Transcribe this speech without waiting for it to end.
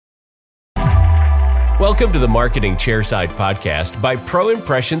Welcome to the Marketing Chairside Podcast by Pro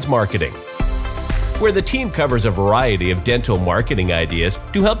Impressions Marketing, where the team covers a variety of dental marketing ideas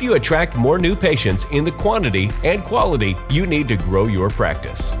to help you attract more new patients in the quantity and quality you need to grow your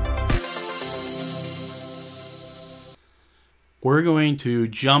practice. We're going to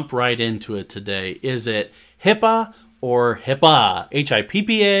jump right into it today. Is it HIPAA or HIPAA?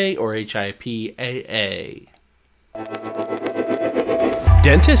 H-I-P-P-A or H-I-P-A-A?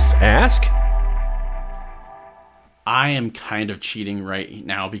 Dentists ask? I am kind of cheating right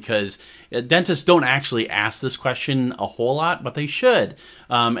now because dentists don't actually ask this question a whole lot, but they should.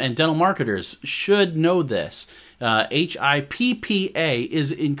 And dental marketers should know this. HIPPA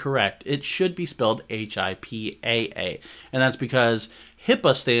is incorrect. It should be spelled HIPAA. And that's because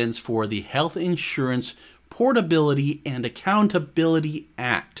HIPAA stands for the Health Insurance Portability and Accountability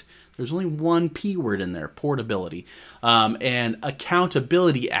Act. There's only one P word in there, portability. And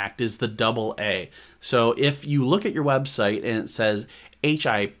Accountability Act is the double A. So if you look at your website and it says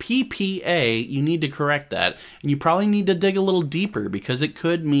HIPPA, you need to correct that. And you probably need to dig a little deeper because it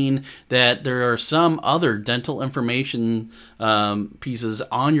could mean that there are some other dental information pieces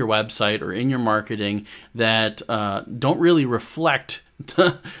on your website or in your marketing that don't really reflect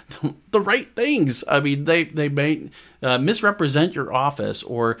the right things. I mean, they may misrepresent your office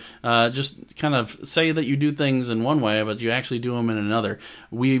or just kind of say that you do things in one way, but you actually do them in another.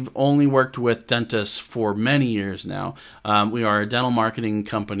 We've only worked with dentists for many years now. We are a dental marketing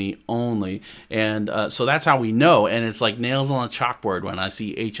company only, and so that's how we know. And it's like nails on a chalkboard when I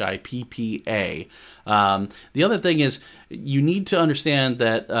see HIPPA. The other thing is you need to understand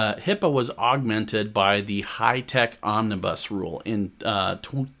that HIPAA was augmented by the high-tech omnibus rule in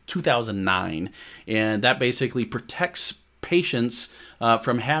 2009, and that basically protects patients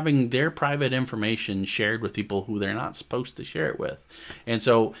from having their private information shared with people who they're not supposed to share it with. And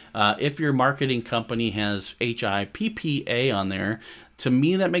so if your marketing company has HIPPA on there, to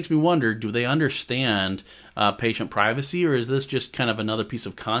me, that makes me wonder, do they understand patient privacy, or is this just kind of another piece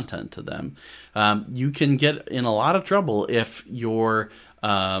of content to them? You can get in a lot of trouble if your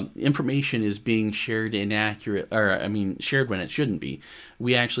information is being shared shared when it shouldn't be.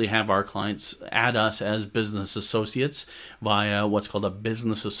 We actually have our clients add us as business associates via what's called a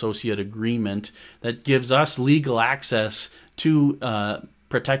business associate agreement that gives us legal access to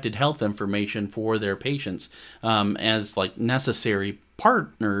protected health information for their patients as like necessary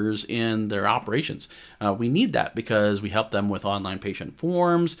partners in their operations. We need that because we help them with online patient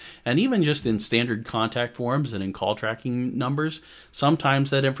forms and even just in standard contact forms and in call tracking numbers.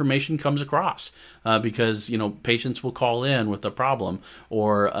 Sometimes that information comes across because, patients will call in with a problem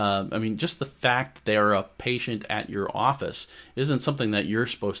or, just the fact that they're a patient at your office isn't something that you're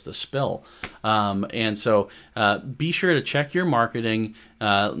supposed to spill. And so be sure to check your marketing,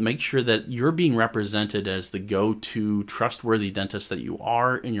 make sure that you're being represented as the go-to trustworthy dentist that you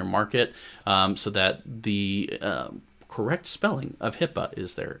are in your market, so that the correct spelling of HIPAA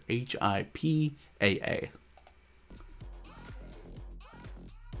is there, HIPAA.